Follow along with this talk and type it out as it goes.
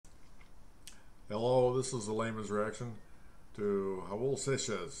Hello, this is the Layman's reaction to Raul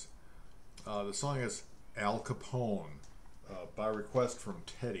Seixas. The song is Al Capone by request from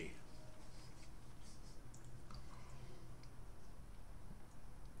Teddy.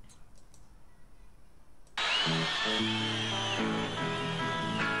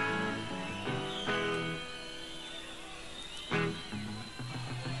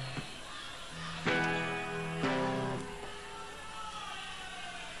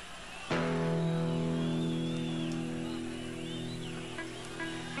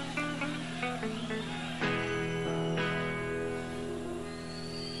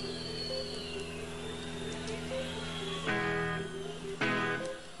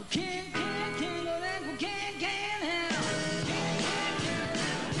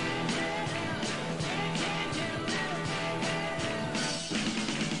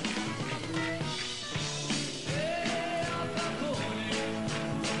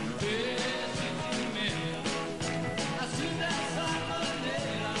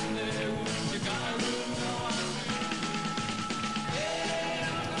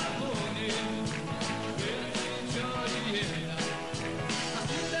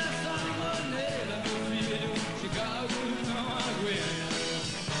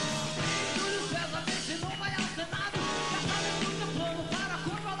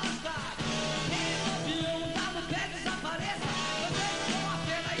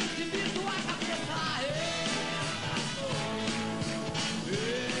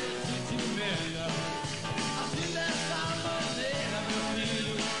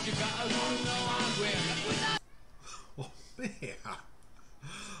 Yeah.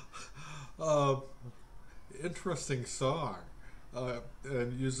 Interesting song,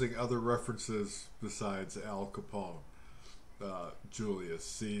 and using other references besides Al Capone, Julius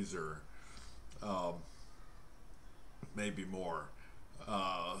Caesar, maybe more.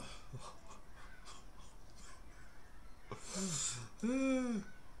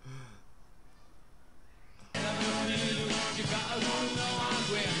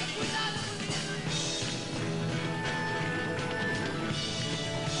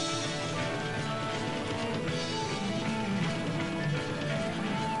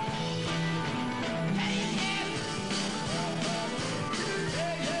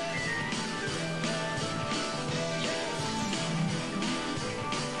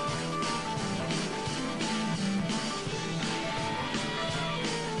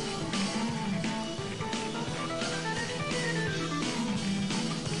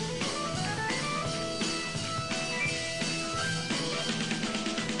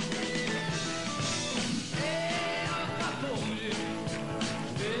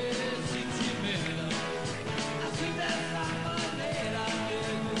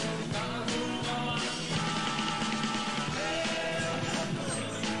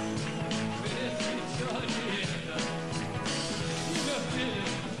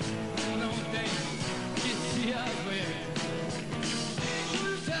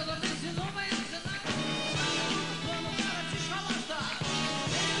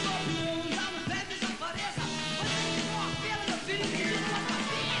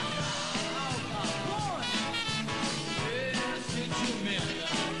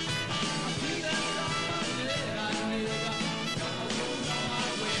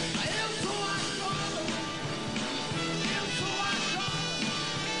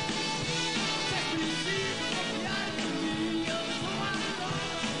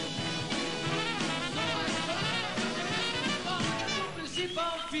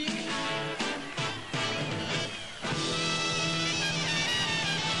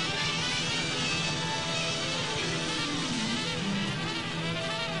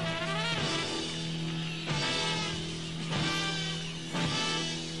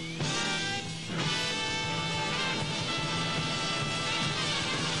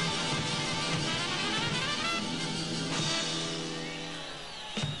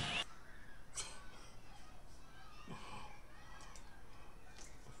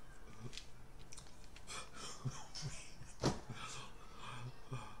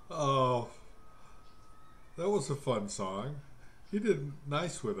 Oh, that was a fun song. He did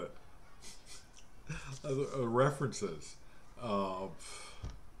nice with it. References. Yeah.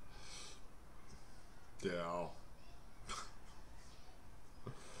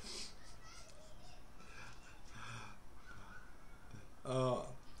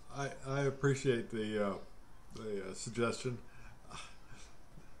 I appreciate the suggestion.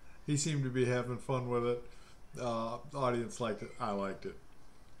 He seemed to be having fun with it. The audience liked it. I liked it.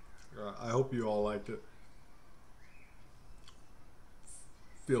 I hope you all liked it.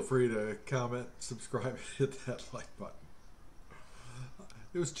 Feel free to comment, subscribe, hit that like button.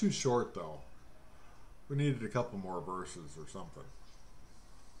 It was too short though. we needed a couple more verses or something.